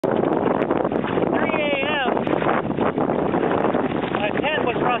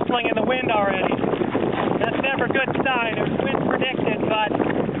good sign. It was wind predicted, but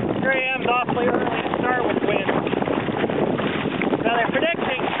 3 a.m. is awfully early to start with wind. So they're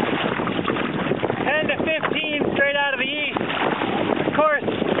predicting 10 to 15 straight out of the east. Of course,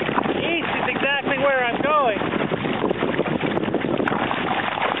 east is exactly where I'm going.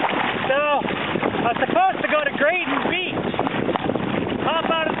 So I was supposed to go to Grayton Beach, hop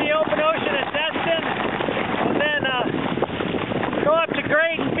out of the open ocean at Destin, and then go up to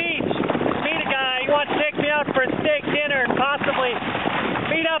Grayton Beach, meet a guy. He wants to take me out for a steak dinner and possibly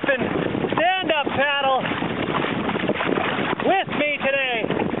meet up and stand-up paddle with me today.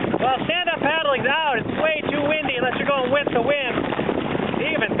 Well, stand-up paddling's out. It's way too windy unless you're going with the wind.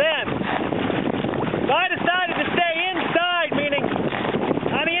 Even then. So I decided to stay inside, meaning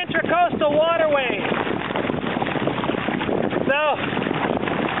on the Intracoastal Waterway. So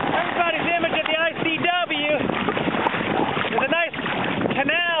everybody's image at the ICW is a nice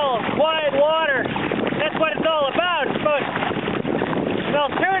canal, wide water. That's what it's all about. It's supposed an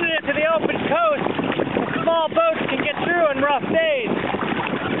alternative to the open coast. Small boats can get through on rough days.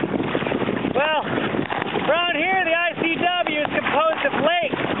 Well, around here the ICW is composed of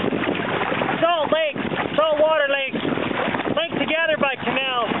lakes, saltwater lakes, linked together by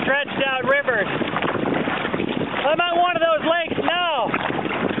canals, stretched out rivers. I'm on one of those lakes now,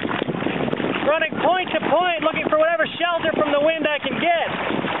 running point to point, looking for whatever shelter from the wind I can get.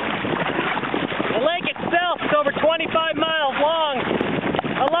 The lake itself is over 25 miles long,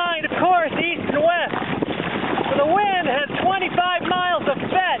 aligned, of course, east and west. So the wind has 25 miles of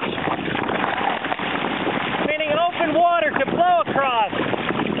fetch, meaning an open water to blow across.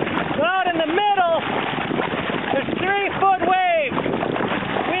 So out in the middle, there's 3-foot waves,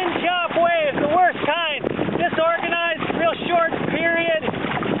 wind chop waves, the worst kind, disorganized, real short period.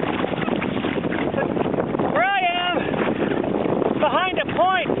 Where I am, behind a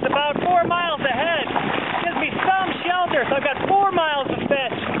point, it's about 4 miles ahead. Gives me some shelter, so I've got 4 miles of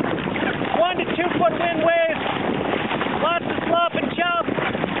fetch. 1 to 2 foot wind waves, lots of slop and chop.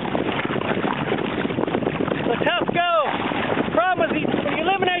 It's a tough go. The problem is when you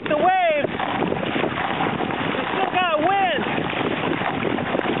eliminate the waves, you still got wind.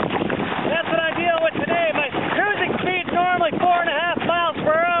 That's what I deal with today. My cruising speed's normally 4.5 miles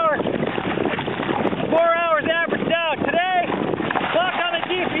per hour. 4 hours averaged out. Today, clock on the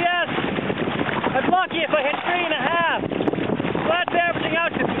GPS, I'm lucky if I hit 3.5. So that's averaging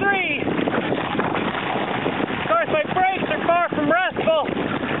out to 3. Of course, my brakes are far from restful.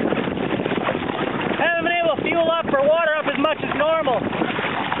 Haven't been able to fuel up or water up as much as normal.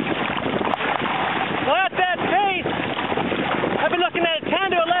 So at that pace, I've been looking at a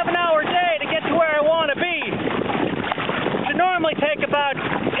 10 to 11 hour day to get to where I want to be. It should normally take about 8.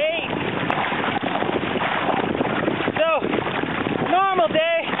 So, normal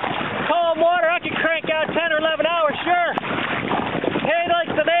day, calm water, I can crank out 10 or 11 hours, sure. Day like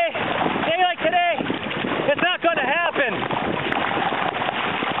today, it's not going to happen.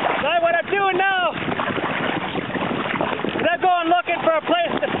 So what I'm doing now is I'm going looking for a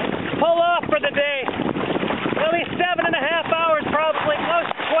place to pull off for the day. At least 7.5 hours, probably close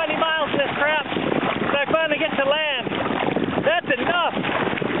to 20 miles of this crap, so I finally get to land. That's enough.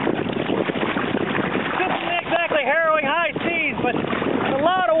 This isn't exactly harrowing high seas, but it's a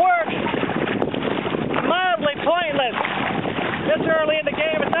lot of work. Mildly pointless. This early in the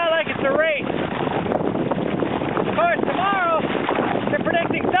game, it's not like it's a race. Of course, tomorrow, they're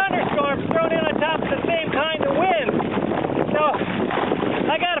predicting thunderstorms thrown in on top of the same kind of wind. So,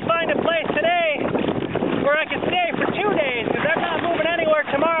 I gotta find a place today where I can stay for 2 days, because I'm not moving anywhere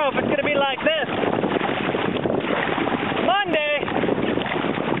tomorrow if it's gonna be like this. Monday,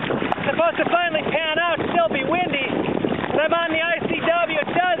 it's supposed to finally pan out, still be windy. But I'm on the ICW,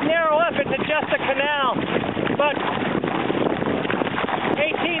 it does narrow up into just a canal. But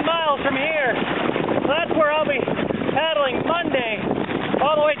 18 miles from here. So that's where I'll be paddling Monday,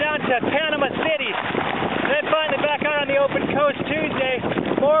 all the way down to Panama City. Then finally back out on the open coast Tuesday.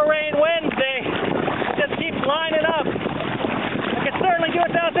 More rain Wednesday. It just keeps lining up. I can certainly do it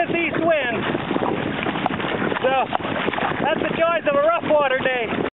without this east wind. So that's the joys of a rough water day.